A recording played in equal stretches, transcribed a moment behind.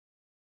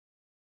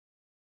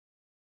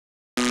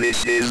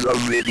This is a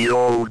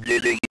video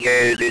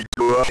dedicated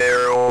to a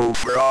hero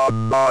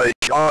from my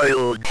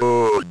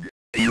childhood.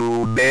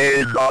 You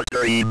may not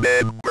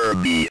remember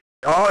me.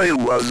 I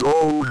was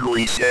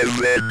only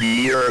 7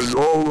 years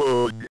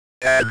old,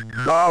 and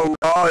now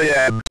I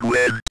am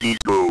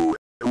 22.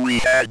 We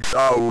had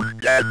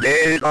found an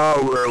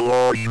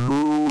 8-hour-long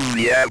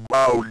movie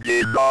about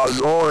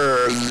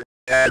dinosaurs,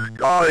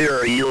 and I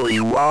really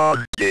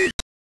wanted it.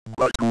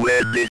 But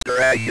when it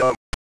rang up,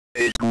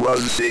 it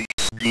was $60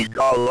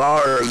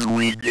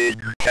 we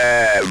didn't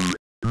have.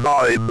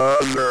 My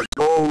mother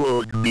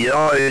told me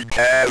I'd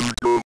have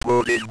to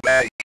put it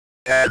back,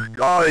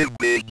 and I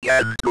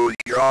began to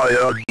cry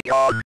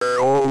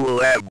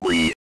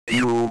uncontrollably.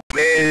 You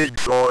paid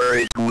for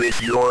it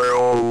with your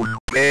own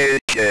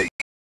paycheck.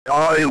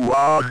 I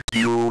want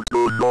you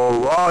to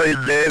know I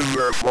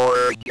never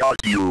forgot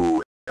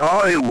you.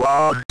 I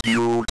want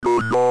you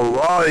to know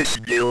I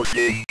still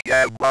think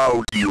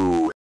about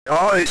you.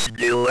 I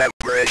still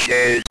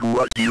appreciate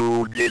what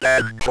you did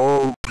and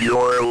hope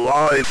your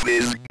life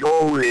is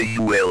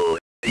going well.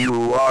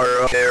 You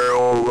are a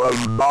hero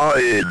of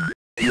mine.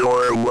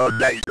 You're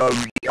one act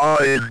of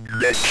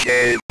kindness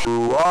shaped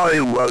who I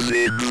was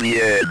in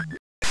the end.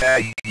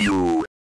 Thank you.